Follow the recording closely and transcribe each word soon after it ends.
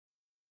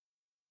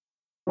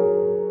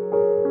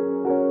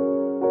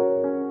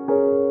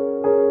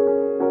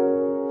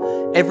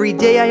Every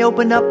day I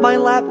open up my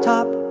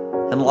laptop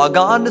and log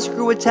on to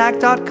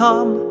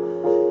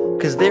screwattack.com,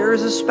 'cause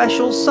there's a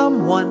special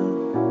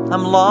someone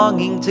I'm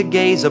longing to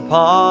gaze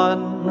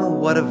upon.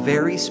 What a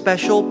very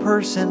special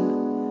person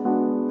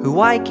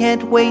who I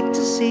can't wait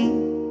to see.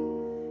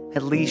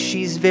 At least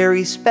she's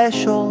very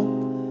special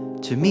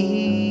to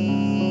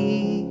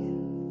me.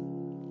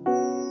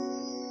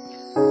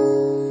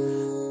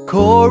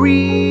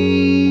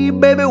 Corey,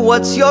 baby,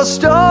 what's your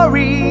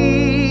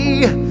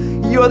story?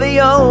 You're the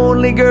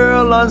only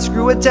girl on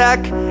Screw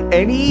Attack,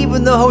 and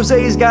even though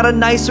Jose's got a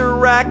nicer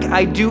rack,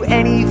 I'd do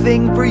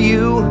anything for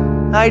you.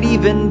 I'd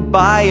even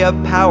buy a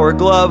power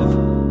glove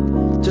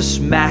to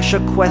smash a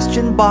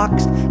question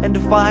box and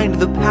find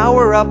the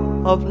power-up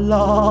of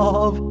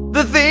love.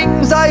 The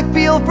things I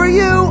feel for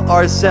you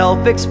are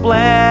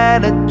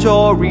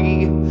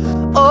self-explanatory.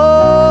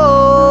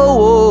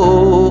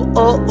 Oh, oh,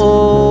 oh,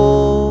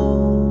 oh,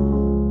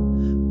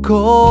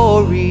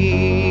 Corey.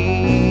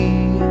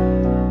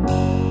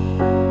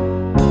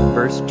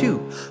 Verse 2.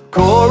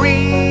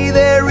 Corey,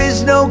 there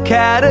is no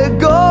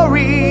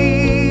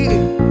category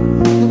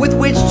with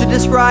which to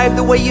describe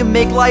the way you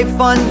make life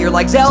fun. You're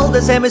like Zelda,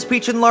 Samus,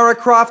 Peach, and Lara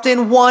Croft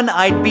in one.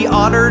 I'd be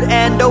honored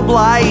and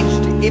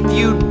obliged if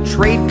you'd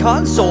trade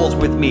consoles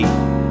with me.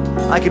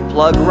 I could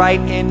plug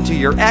right into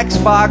your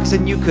Xbox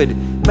and you could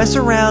mess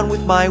around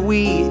with my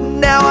Wii.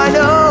 Now I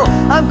know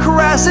I'm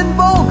crass and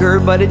vulgar,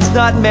 but it's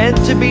not meant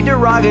to be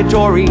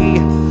derogatory.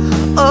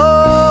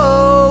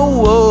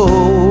 Oh,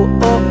 oh,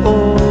 oh,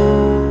 oh,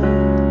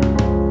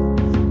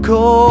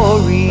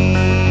 Corey,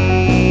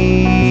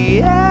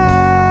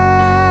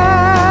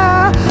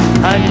 yeah.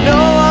 I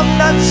know I'm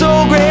not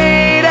so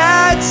great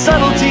at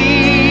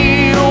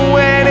subtlety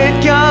when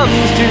it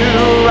comes to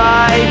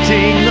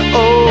writing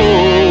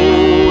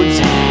odes,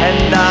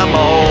 and I'm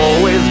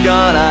always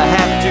gonna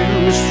have to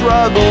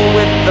struggle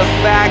with the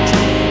fact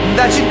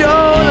that you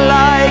don't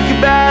like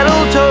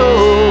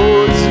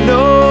Battletoads.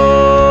 No,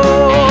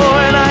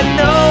 and I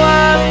know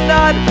I'm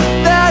not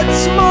that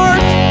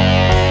smart.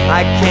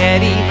 I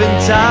can't even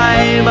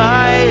tie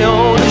my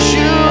own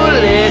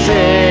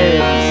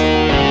shoelaces.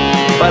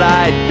 But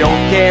I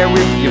don't care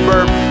if you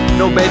burp.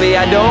 No, baby,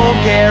 I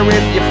don't care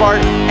if you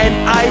fart. And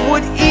I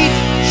would eat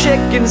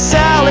chicken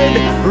salad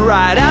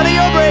right out of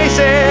your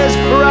braces.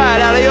 Right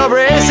out of your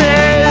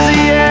braces,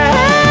 yeah.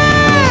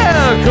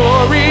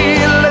 Corey,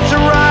 let's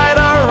write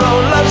our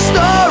own love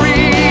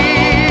story.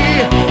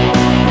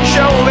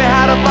 Show me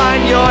how to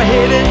find your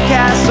hidden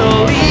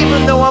castle. Even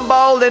though I'm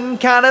bald and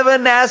kind of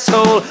an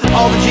asshole,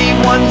 all the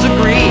G1s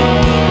agree,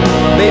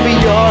 baby,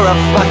 you're a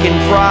fucking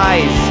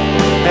prize.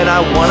 And I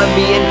wanna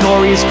be in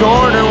Corey's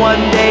corner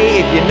one day,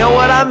 if you know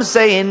what I'm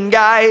saying,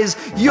 guys.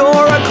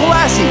 You're a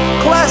classy,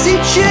 classy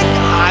chick.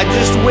 I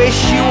just wish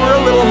you were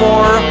a little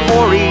more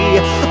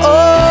hoary.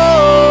 Oh,